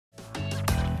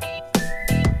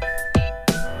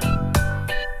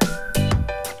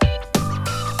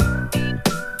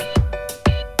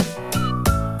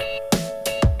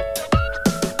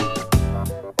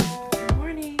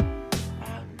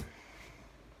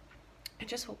I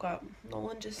just woke up.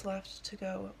 Nolan just left to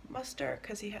go muster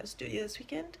because he has duty this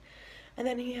weekend. And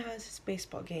then he has his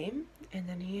baseball game. And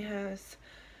then he has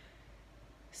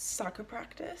soccer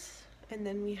practice. And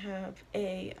then we have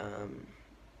a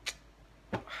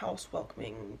house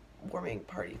warming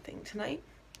party thing tonight.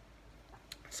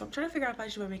 So I'm trying to figure out if I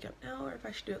should do my makeup now or if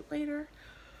I should do it later.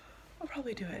 I'll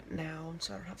probably do it now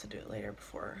so I don't have to do it later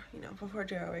before, you know, before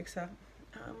JR wakes up.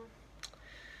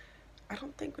 I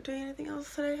don't think we're doing anything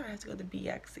else today. I have to go to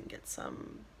BX and get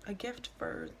a gift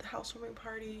for the housewarming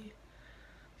party.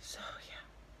 So yeah,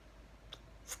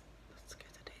 let's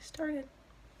get the day started.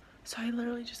 So I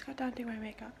literally just got done doing my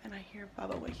makeup and I hear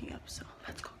Bubba waking up, so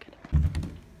let's go get him.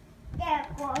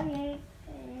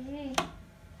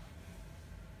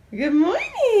 Good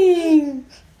morning!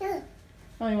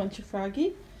 Oh, you want your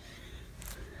froggy?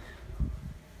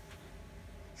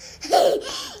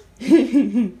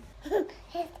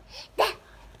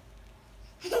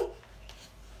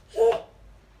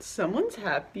 Someone's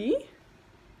happy.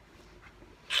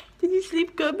 Did you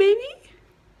sleep good, baby?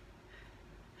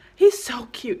 He's so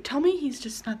cute. Tell me he's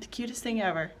just not the cutest thing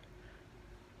ever.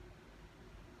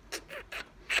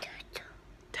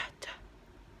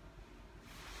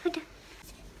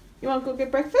 You want to go get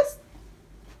breakfast?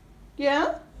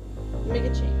 Yeah? Make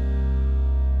a change.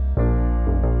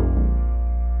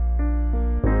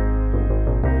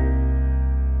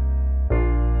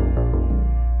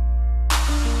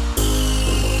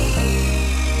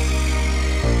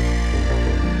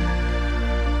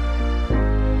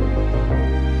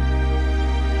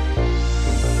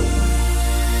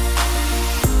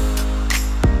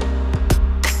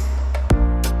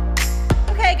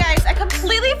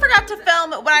 To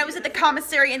film when I was at the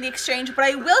commissary in the exchange, but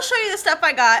I will show you the stuff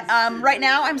I got. Right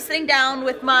now I'm sitting down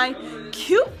with my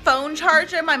cute phone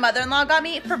charger my mother-in-law got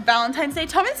me for Valentine's Day.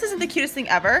 Tell me this isn't the cutest thing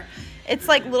ever. It's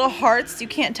like little hearts. You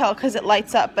can't tell because it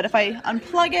lights up, but if I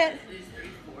unplug it,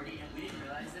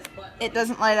 it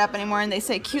doesn't light up anymore, and they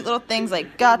say cute little things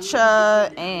like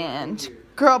gotcha and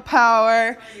girl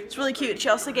power. It's really cute. She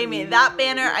also gave me that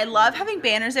banner. I love having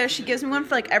banners there. She gives me one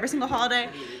for like every single holiday.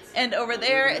 And over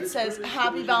there it says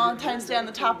Happy Valentine's Day on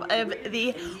the top of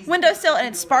the windowsill, and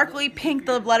it's sparkly pink.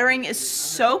 The lettering is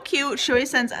so cute. She always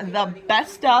sends the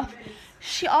best stuff.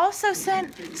 She also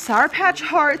sent Sour Patch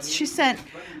Hearts. She sent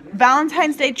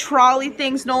Valentine's Day trolley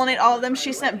things. Nolan ate all of them.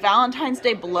 She sent Valentine's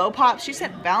Day Blow Pops. She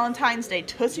sent Valentine's Day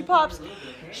Tootsie Pops.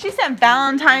 She sent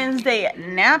Valentine's Day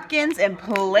napkins and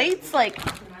plates. Like,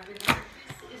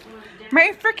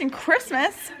 Merry freaking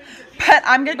Christmas. But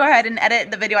I'm going to go ahead and edit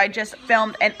the video I just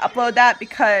filmed and upload that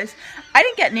because I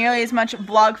didn't get nearly as much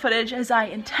vlog footage as I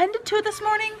intended to this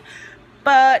morning.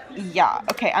 But yeah,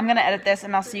 okay, I'm going to edit this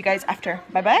and I'll see you guys after.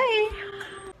 Bye-bye.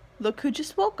 Look who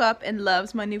just woke up and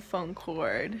loves my new phone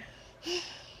cord.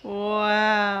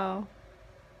 Wow.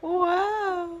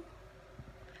 Wow.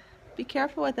 Be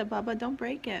careful with it, Bubba. Don't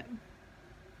break it.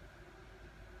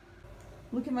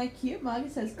 Look at my cute mug.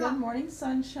 It says, "Good morning,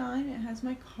 sunshine." It has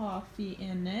my coffee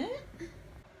in it.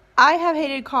 I have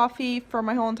hated coffee for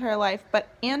my whole entire life, but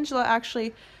Angela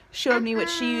actually showed me what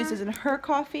she uses in her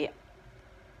coffee.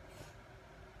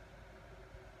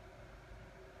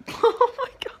 Oh my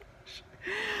gosh.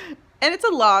 And it's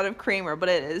a lot of creamer, but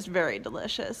it is very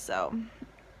delicious, so.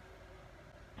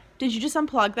 Did you just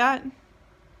unplug that?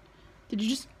 Did you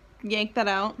just yank that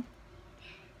out?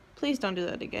 Please don't do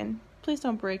that again. Please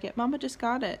don't break it. Mama just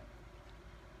got it.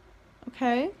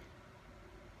 Okay?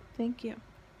 Thank you.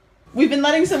 We've been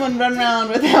letting someone run around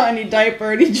without any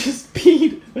diaper and he just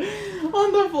peed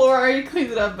on the floor. He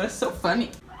cleans it up, but it's so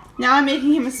funny. Now I'm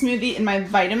making him a smoothie in my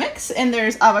Vitamix, and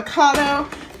there's avocado.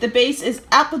 The base is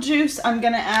apple juice. I'm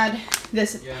gonna add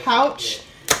this pouch,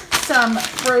 some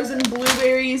frozen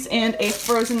blueberries, and a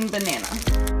frozen banana.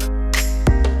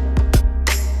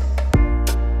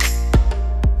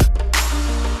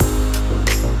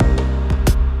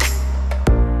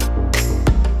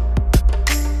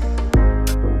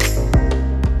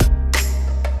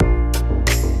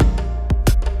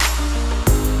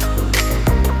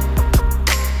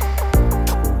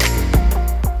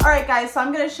 Alright guys, so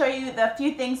I'm going to show you the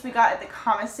few things we got at the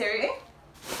commissary.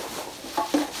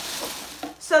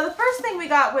 So the first thing we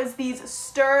got was these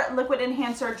Stir Liquid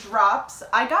Enhancer drops.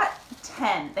 I got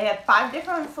 10. They had 5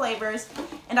 different flavors,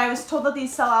 and I was told that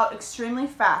these sell out extremely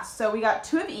fast. So we got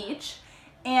 2 of each,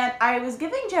 and I was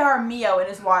giving JR Mio in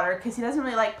his water because he doesn't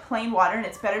really like plain water and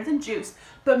it's better than juice.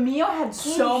 But Mio had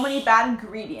so many bad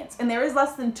ingredients, and there is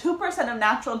less than 2% of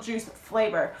natural juice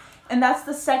flavor. And that's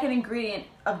the second ingredient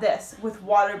of this, with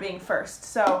water being first.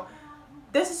 So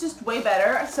this is just way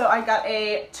better. So I got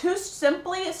 2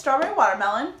 Simply Strawberry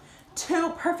Watermelon,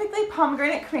 2 Perfectly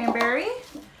Pomegranate Cranberry,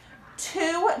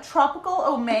 2 tropical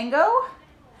o mango,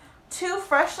 2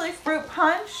 freshly fruit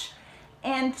punch,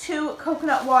 and 2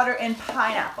 coconut water and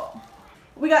pineapple.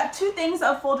 We got 2 things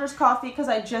of Folgers coffee because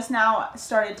I just now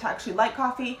started to actually like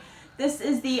coffee. This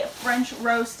is the French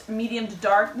roast medium to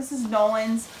dark. This is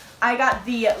Nolan's. I got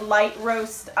the light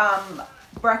roast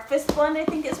breakfast blend, I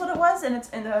think is what it was, and it's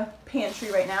in the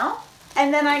pantry right now.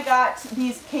 And then I got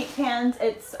these cake pans.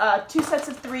 It's 2 sets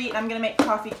of 3, and I'm gonna make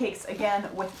coffee cakes again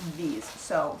with these.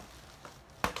 So,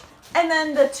 and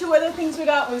then the 2 other things we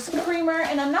got was creamer,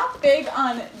 and I'm not big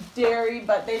on dairy,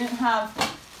 but they didn't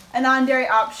have a non-dairy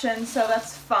option, so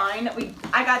that's fine.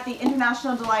 I got the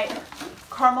International Delight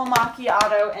Caramel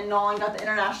Macchiato, and Nolan got the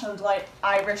International Delight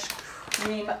Irish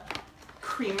Cream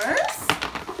Creamers.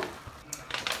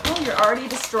 Oh, you're already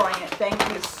destroying it. Thank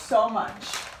you so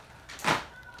much.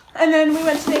 And then we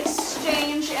went to the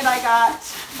exchange, and I got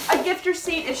a gift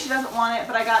receipt if she doesn't want it,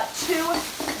 but I got 2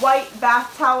 white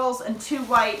bath towels and 2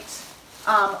 white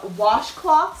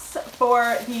washcloths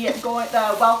for the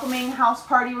welcoming house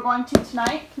party we're going to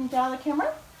tonight. Can you get out of the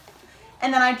camera?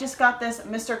 And then I just got this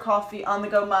Mr. Coffee on the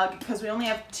go mug because we only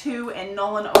have 2 and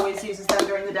Nolan always uses them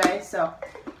during the day, so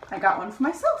I got one for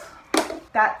myself.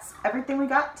 That's everything we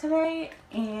got today,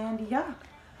 and yeah.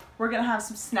 We're gonna have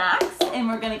some snacks, and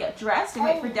we're gonna get dressed and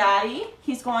wait for Daddy.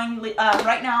 He's going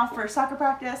right now for soccer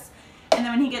practice, and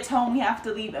then when he gets home, we have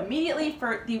to leave immediately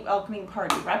for the welcoming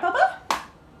party. Right, Bubba?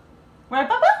 Right,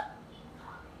 Bubba?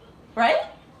 Right?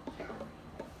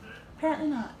 Apparently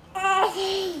not.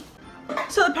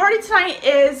 So the party tonight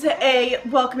is a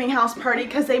welcoming house party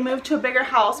because they moved to a bigger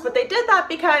house, but they did that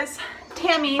because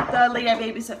Tammy, the lady I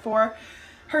babysit for,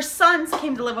 her sons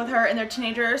came to live with her and they're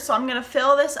teenagers, so I'm gonna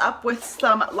fill this up with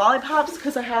some lollipops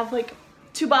because I have like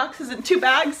 2 boxes and 2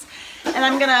 bags, and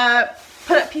I'm gonna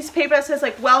put a piece of paper that says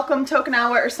like welcome token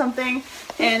hour or something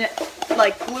and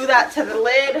like glue that to the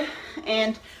lid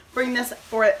and bring this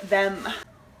for them.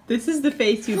 This is the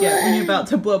face you get when you're about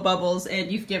to blow bubbles and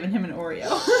you've given him an Oreo.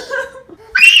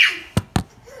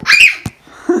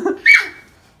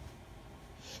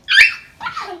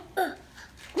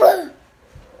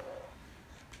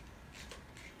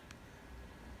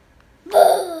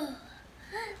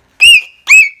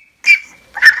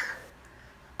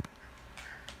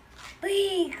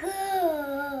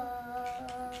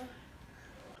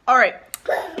 Alright,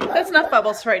 that's enough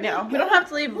bubbles right now. We don't have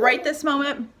to leave right this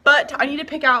moment, but I need to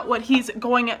pick out what he's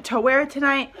going to wear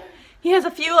tonight. He has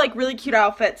a few like really cute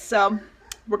outfits, so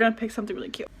we're gonna pick something really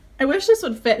cute. I wish this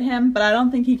would fit him, but I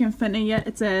don't think he can fit it yet.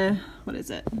 It's a, what is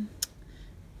it?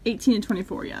 18 and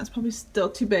 24, yeah, it's probably still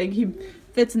too big. He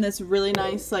fits in this really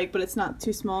nice, like, but it's not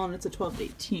too small, and it's a 12 to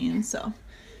 18, so.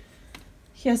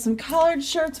 He has some collared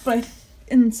shirts, but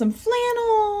and some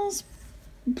flannels.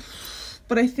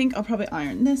 But I think I'll probably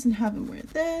iron this and have him wear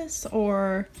this,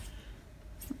 or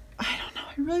I don't know.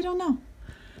 I really don't know.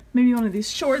 Maybe one of these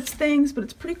shorts things, but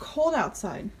it's pretty cold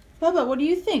outside. Bubba, what do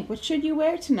you think? What should you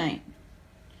wear tonight?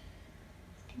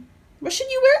 What should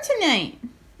you wear tonight?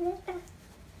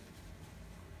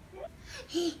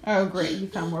 Oh, great. You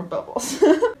found more bubbles.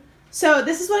 So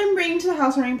this is what I'm bringing to the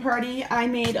housewarming party. I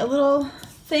made a little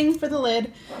thing for the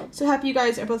lid. So happy you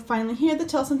guys are both finally here. The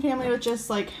Tilson family with just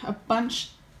like a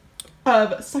bunch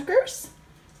of suckers.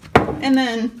 And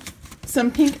then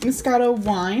some pink Moscato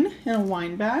wine in a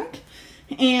wine bag.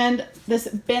 And this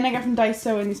bin I got from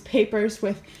Daiso and these papers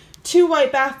with 2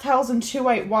 white bath towels and 2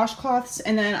 white washcloths.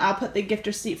 And then I'll put the gift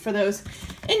receipt for those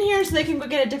in here so they can go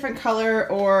get a different color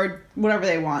or whatever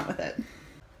they want with it.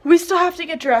 We still have to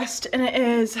get dressed, and it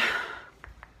is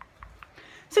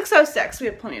 6:06. We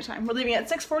have plenty of time. We're leaving at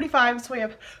 6:45, so we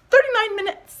have 39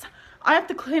 minutes. I have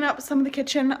to clean up some of the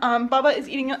kitchen. Bubba is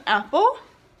eating an apple,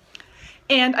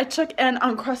 and I took an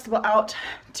Uncrustable out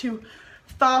to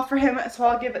thaw for him, so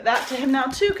I'll give that to him now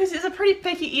too, because he's a pretty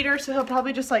picky eater, so he'll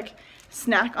probably just like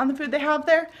snack on the food they have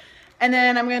there. And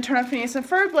then I'm going to turn on Phineas and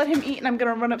Ferb, let him eat, and I'm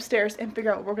going to run upstairs and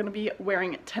figure out what we're going to be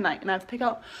wearing tonight. And I have to pick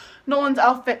out Nolan's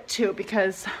outfit too,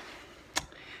 because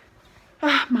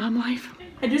mom life.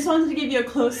 I just wanted to give you a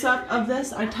close-up of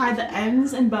this. I tied the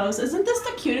ends and bows. Isn't this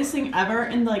the cutest thing ever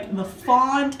in like the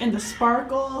font and the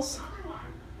sparkles?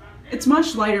 It's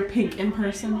much lighter pink in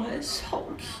person, but it's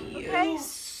so cute. Okay,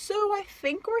 so I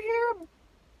think we're here.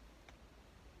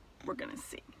 We're gonna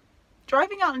see.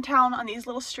 Driving out in town on these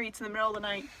little streets in the middle of the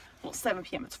night, well, 7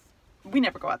 p.m. We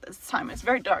never go out this time. It's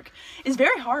very dark. It's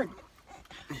very hard.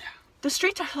 Yeah. The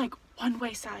streets are like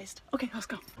one-way sized. Okay, let's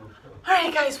go. All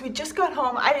right, guys, we just got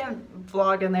home. I didn't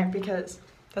vlog in there because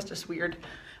that's just weird.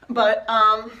 But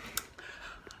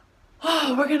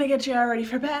we're gonna get JR ready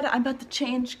for bed. I'm about to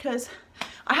change because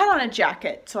I had on a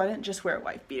jacket, so I didn't just wear a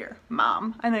wife beater.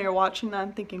 Mom, I know you're watching that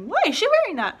and thinking, why is she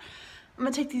wearing that? I'm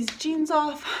gonna take these jeans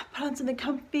off, put on something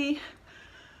comfy.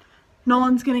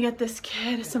 Nolan's gonna get this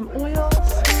kid some oils.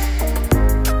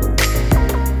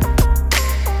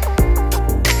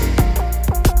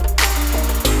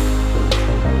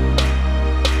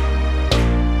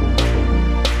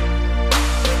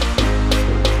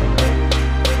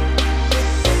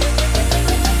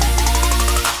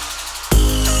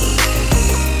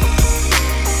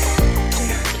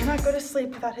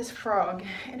 Without his frog,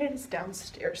 and it is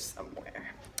downstairs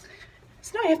somewhere.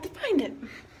 So now I have to find it.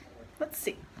 Let's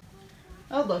see.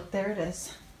 Oh look, there it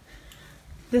is.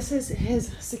 This is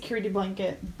his security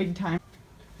blanket, big time.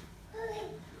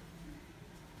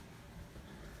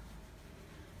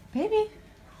 Baby.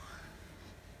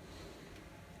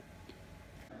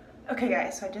 Okay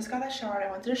guys, so I just got a shower and I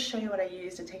wanted to show you what I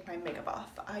used to take my makeup off.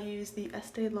 I used the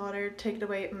Estee Lauder Take It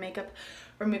Away Makeup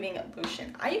Removing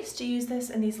Lotion. I used to use this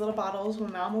in these little bottles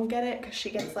when Mom will get it because she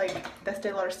gets like the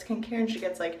Estee Lauder skincare, and she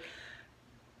gets like,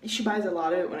 she buys a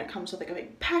lot of it when it comes with like a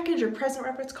big package or present,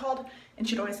 whatever it's called, and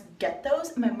she'd always get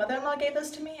those. And my mother-in-law gave those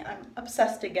to me and I'm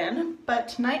obsessed again. But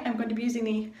tonight I'm going to be using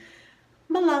the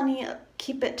Milani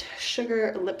Keep It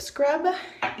Sugar Lip Scrub,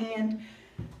 and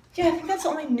yeah, I think that's the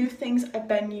only new things I've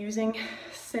been using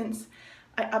since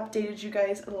I updated you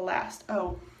guys last.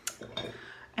 Oh,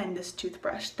 and this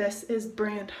toothbrush. This is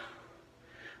brand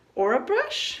Aura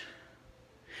Brush.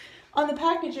 On the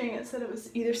packaging it said it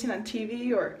was either seen on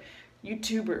TV or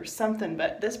YouTube or something,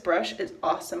 but this brush is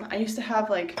awesome. I used to have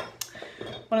like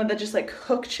one of the just like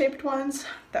hook shaped ones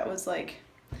that was like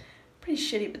pretty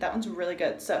shitty, but that one's really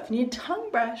good. So if you need a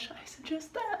tongue brush, I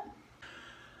suggest that.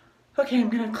 Okay, I'm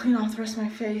gonna clean off the rest of my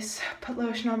face, put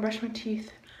lotion on, brush my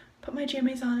teeth, put my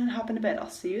jammies on, and hop into bed. I'll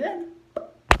see you then.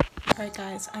 Alright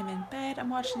guys, I'm in bed, I'm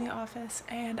watching The Office,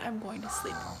 and I'm going to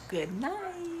sleep. Good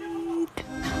night!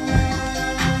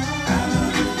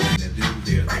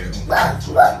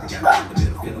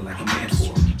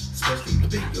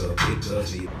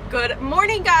 Good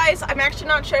morning guys! I'm actually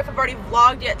not sure if I've already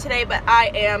vlogged yet today, but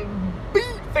I am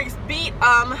beat.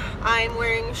 I'm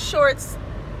wearing shorts,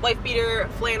 wife beater,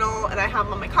 flannel, and I have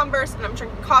on my Converse, and I'm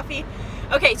drinking coffee.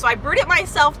 Okay, so I brewed it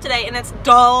myself today, and it's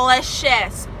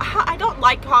delicious. I don't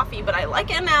like coffee, but I like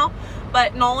it now.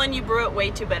 But Nolan, you brew it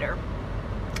way too bitter.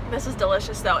 This is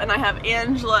delicious though, and I have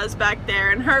Angela's back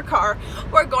there in her car.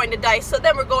 We're going to Dice, so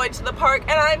then we're going to the park,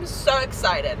 and I'm so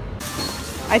excited.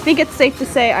 I think it's safe to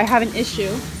say I have an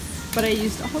issue, but I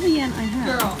used all the yen I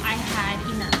had. Girl, I had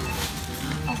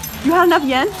enough. You had enough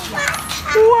yen? Yeah.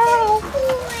 Wow.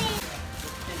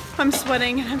 I'm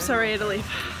sweating and I'm so ready to leave.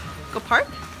 Go park?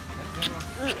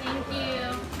 Thank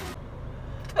you.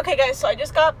 Okay guys, so I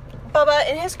just got Bubba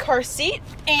in his car seat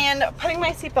and putting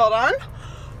my seatbelt on.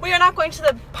 We are not going to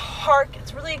the park.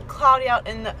 It's really cloudy out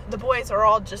and the boys are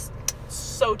all just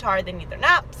so tired they need their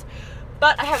naps.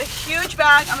 But I have a huge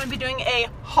bag. I'm going to be doing a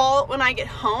haul when I get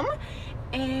home.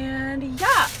 And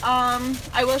yeah,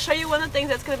 I will show you one of the things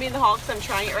that's going to be in the haul because I'm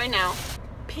trying it right now.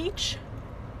 Peach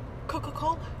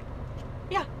Coca-Cola.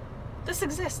 Yeah, this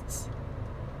exists.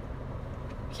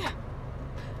 Yeah,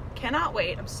 cannot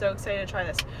wait. I'm so excited to try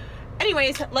this.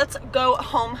 Anyways, let's go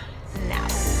home now.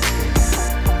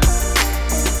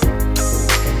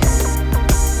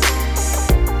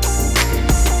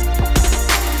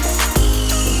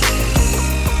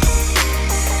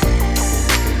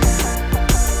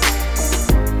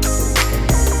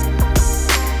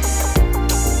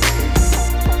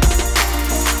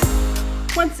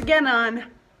 Once again on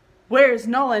Where's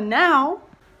Nolan Now?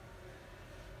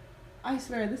 I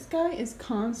swear, this guy is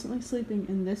constantly sleeping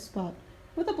in this spot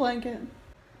with a blanket.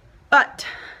 But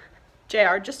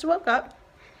JR just woke up.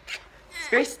 It's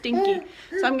very stinky.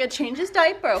 So I'm gonna change his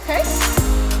diaper, okay?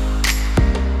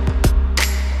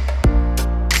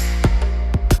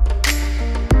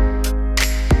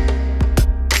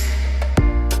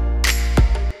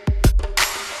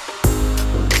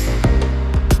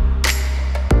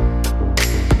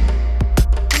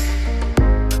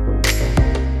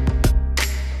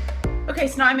 Okay,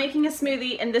 so now I'm making a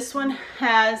smoothie, and this one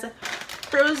has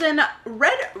frozen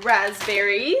red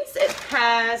raspberries. It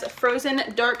has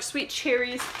frozen dark sweet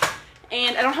cherries,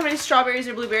 and I don't have any strawberries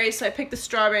or blueberries, so I picked the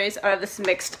strawberries out of this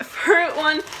mixed fruit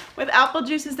one with apple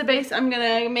juice as the base. I'm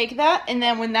gonna make that, and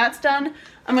then when that's done,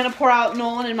 I'm gonna pour out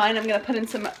Nolan and mine. I'm gonna put in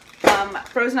some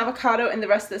frozen avocado in the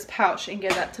rest of this pouch and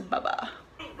give that to Bubba.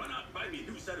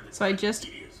 So I just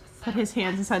put his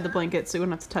hands inside the blanket so he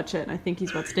wouldn't have to touch it, and I think he's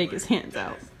about to take his hands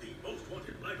out.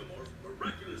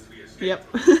 Yep.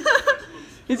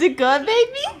 Is it good,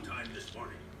 baby?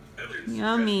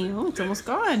 Yummy. Oh, it's almost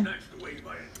gone.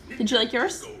 Did you like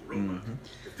yours?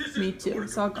 Mm-hmm. Me too.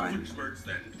 It's all gone.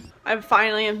 I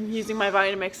finally am using my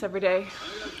Vitamix every day.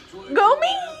 Go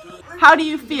me! How do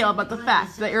you feel about the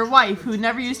fact that your wife, who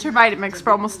never used her Vitamix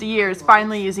for almost a year, is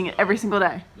finally using it every single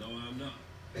day?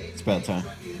 It's about time.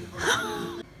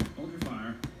 Hold your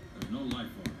fire. There's no life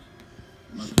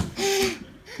forms.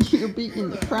 You're beating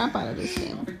the crap out of this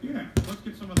thing. Yeah, let's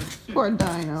get some of this. Poor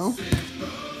dino.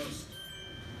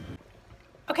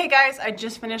 Okay guys, I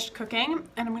just finished cooking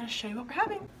and I'm going to show you what we're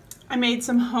having. I made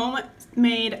some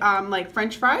homemade like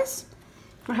French fries.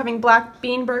 We're having black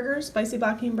bean burgers, spicy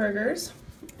black bean burgers,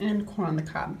 and corn on the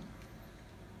cob.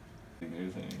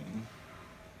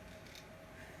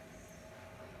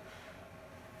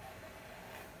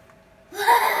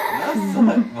 Oh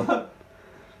my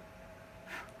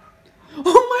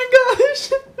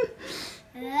gosh!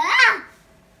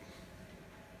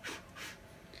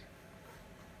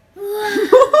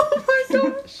 Oh my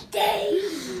gosh!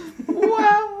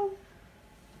 Wow!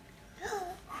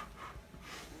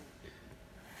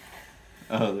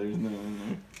 Oh, there's no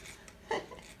one there.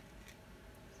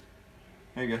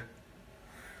 There you go.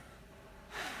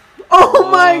 Oh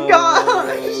my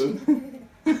gosh!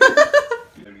 Do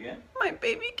it again? My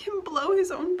baby can blow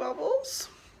his own bubbles.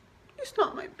 He's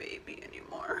not my baby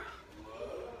anymore.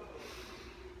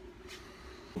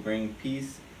 Bring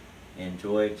peace and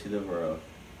joy to the world.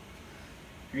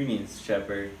 Greetings,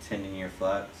 shepherd, tending your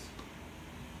flocks.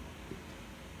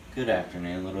 Good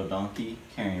afternoon, little donkey,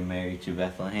 carrying Mary to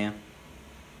Bethlehem.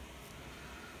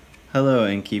 Hello,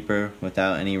 innkeeper,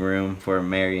 without any room for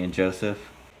Mary and Joseph.